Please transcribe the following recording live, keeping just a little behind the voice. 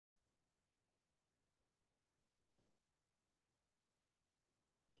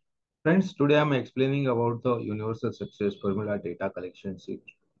Friends, today I'm explaining about the universal success formula data collection sheet.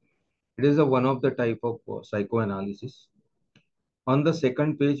 It is one of the type of psychoanalysis. On the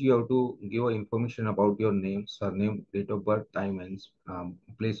second page, you have to give information about your name, surname, date of birth, time, and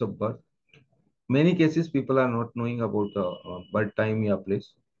place of birth. Many cases, people are not knowing about the birth time or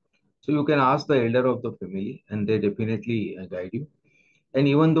place. So you can ask the elder of the family, and they definitely guide you. And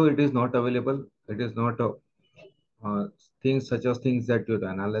even though it is not available, it is not uh, things such as things that your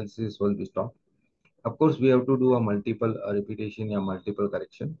analysis will be stopped. Of course, we have to do a multiple repetition or multiple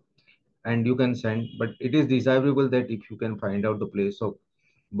correction, and you can send. But it is desirable that if you can find out the place of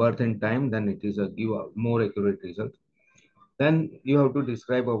birth and time, then it is a give a more accurate result. Then you have to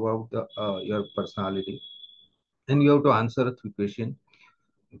describe about your personality, and you have to answer a three question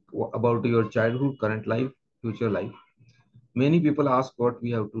about your childhood, current life, future life. Many people ask what we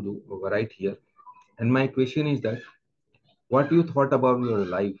have to do right here, and my question is that what you thought about your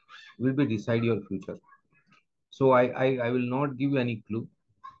life will be decide your future. So I will not give any clue.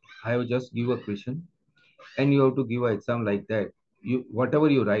 I will just give a question, and you have to give an exam like that. You whatever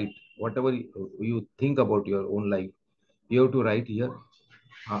you write, whatever you think about your own life, you have to write here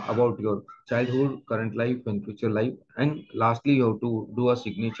about your childhood, current life, and future life. And lastly, you have to do a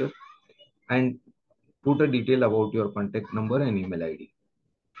signature and put a detail about your contact number and email ID.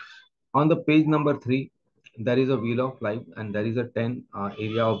 On the page number 3, there is a wheel of life, and there is a 10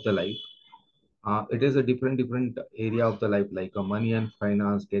 area of the life. It is a different area of the life like money and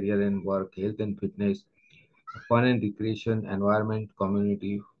finance, career and work, health and fitness, fun and recreation, environment,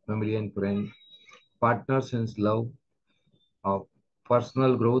 community, family and friend, partners and love, uh,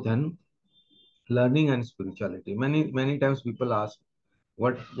 personal growth and learning and spirituality. Many times people ask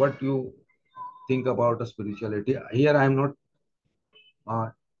what you think about spirituality. Here I am not uh,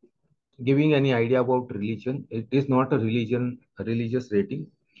 giving any idea about religion. It is not a religious rating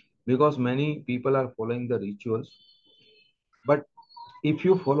because many people are following the rituals. But if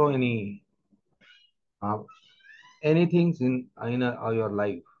you follow uh, anything in your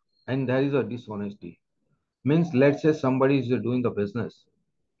life and there is a dishonesty, means let's say somebody is doing the business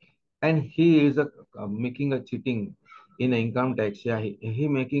and he is making a cheating in income tax. Yeah, he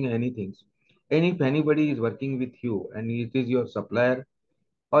making anything. And if anybody is working with you and it is your supplier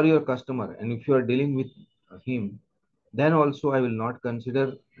or your customer, and if you are dealing with him, then also I will not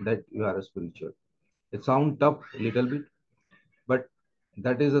consider that you are a spiritual. It sounds tough a little bit, but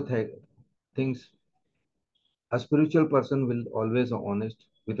that is the things. A spiritual person will always honest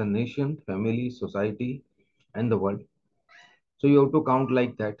with a nation, family, society, and the world. So you have to count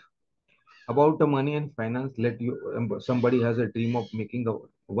like that. About the money and finance, let you somebody has a dream of making a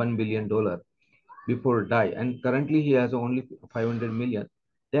 $1 billion before die, and currently he has only 500 million.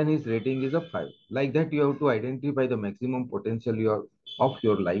 Then his rating is a 5. Like that, you have to identify the maximum potential of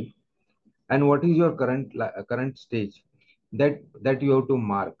your life and what is your current stage that you have to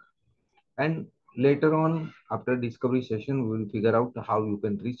mark. And later on, after discovery session, we will figure out how you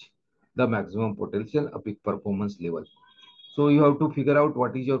can reach the maximum potential, a peak performance level. So you have to figure out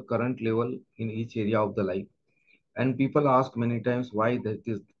what is your current level in each area of the life. And people ask many times why that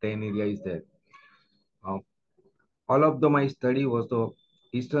is 10 area is there. Uh, all of the my study was the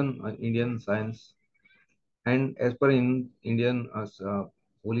Eastern Indian science, and as per in Indian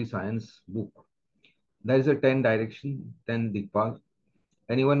holy science book, there is a 10 direction, 10 Dikpal,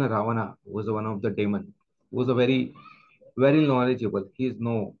 and even Ravana was one of the demon, was a very knowledgeable. He is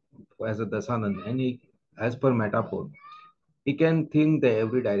known as a Dasanan, and he, as per metaphor, he can think the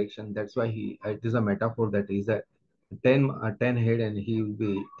every direction. That's why he it is a metaphor that is a 10 head, and he will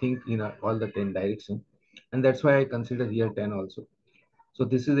be think in all the 10 direction, and that's why I consider here 10 also. So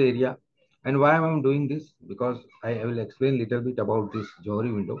this is the area, and why am I doing this? Because I will explain little bit about this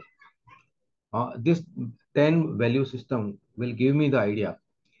Johari window. This 10 value system will give me the idea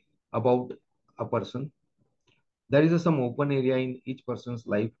about a person. There is some open area in each person's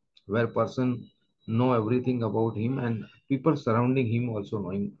life where person know everything about him and people surrounding him also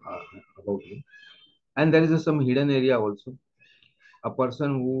knowing about him. And there is some hidden area also. A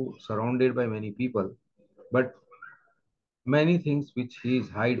person who surrounded by many people, but many things which he is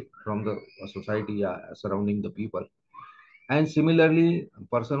hide from the society surrounding the people. And similarly,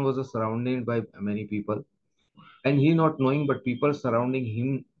 a person was surrounded by many people, and he not knowing, but people surrounding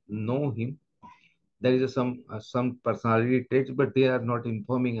him know him. There is some personality traits, but they are not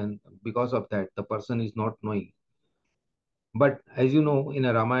informing, and because of that, the person is not knowing. But as you know, in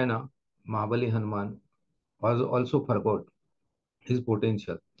a Ramayana, Mahabali Hanuman was also forgot his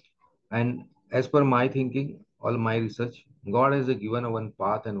potential. And as per my thinking, all my research, God has given a one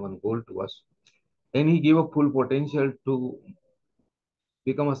path and one goal to us, and He gave a full potential to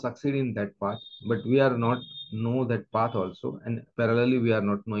become a succeed in that path, but we are not know that path also, and parallelly we are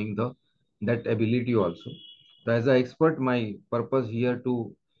not knowing the that ability also. So as an expert, my purpose here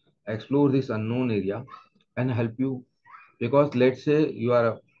to explore this unknown area and help you, because let's say you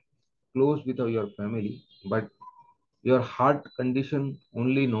are close with your family, but your heart condition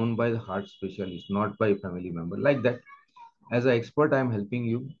only known by the heart specialist, not by family member, like that. As an expert, I am helping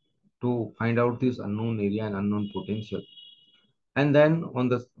you to find out this unknown area and unknown potential. And then on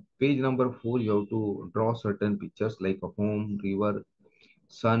the page number 4, you have to draw certain pictures like a home, river,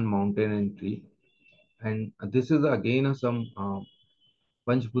 sun, mountain, and tree. And this is again some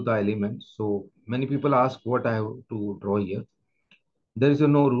Panchbhuta elements. So many people ask what I have to draw here. There is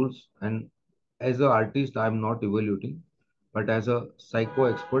no rules, and as an artist, I am not evaluating, but as a psycho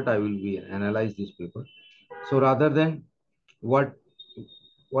expert, I will be analyze this paper. So rather than what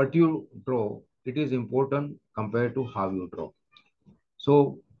what you draw, it is important compared to how you draw.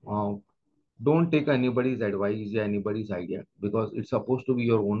 So don't take anybody's advice, anybody's idea, because it's supposed to be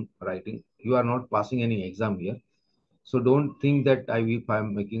your own writing. You are not passing any exam here. So don't think that if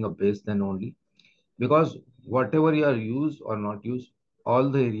I'm making a base, then only, because whatever you are used or not used, all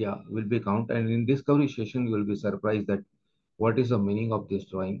the area will be count. And in discovery session, you will be surprised that what is the meaning of this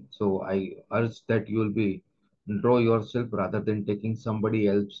drawing. So I urge that you will be draw yourself rather than taking somebody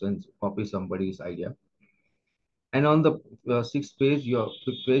else and copy somebody's idea. And on the sixth page,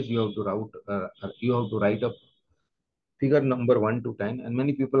 fifth page, you have to write a figure number 1 to 10. And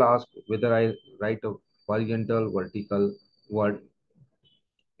many people ask whether I write a horizontal, vertical word.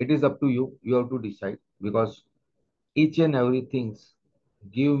 It is up to you. You have to decide, because each and everything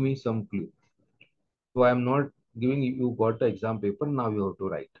give me some clue. So I am not giving you, you got the exam paper, now you have to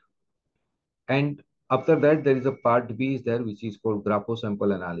write. And after that, there is a part B is there, which is called grapho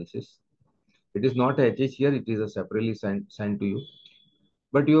sample analysis. It is not HH here, it is a separately sent to you.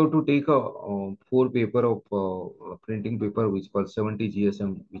 But you have to take a four paper of printing paper, which called 70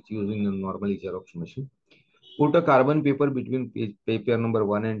 GSM, which using a normally Xerox machine. Put a carbon paper between paper number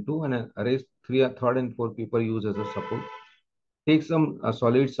 1 and 2, and erase third and fourth paper use as a support. Take some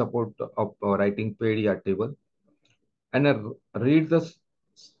solid support of writing pad or table, and read the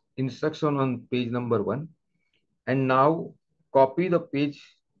instruction on page number 1. And now copy the page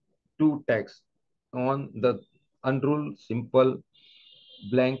 2 text on the unruled simple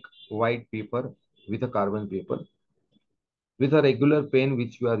blank white paper with a carbon paper with a regular pen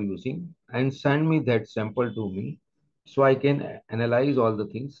which you are using, and send me that sample to me, so I can analyze all the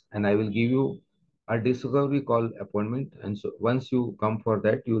things, and I will give you a discovery call appointment. And so once you come for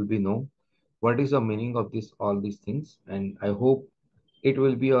that, you will be know what is the meaning of this all these things. And I hope it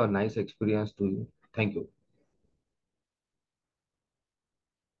will be a nice experience to you. Thank you.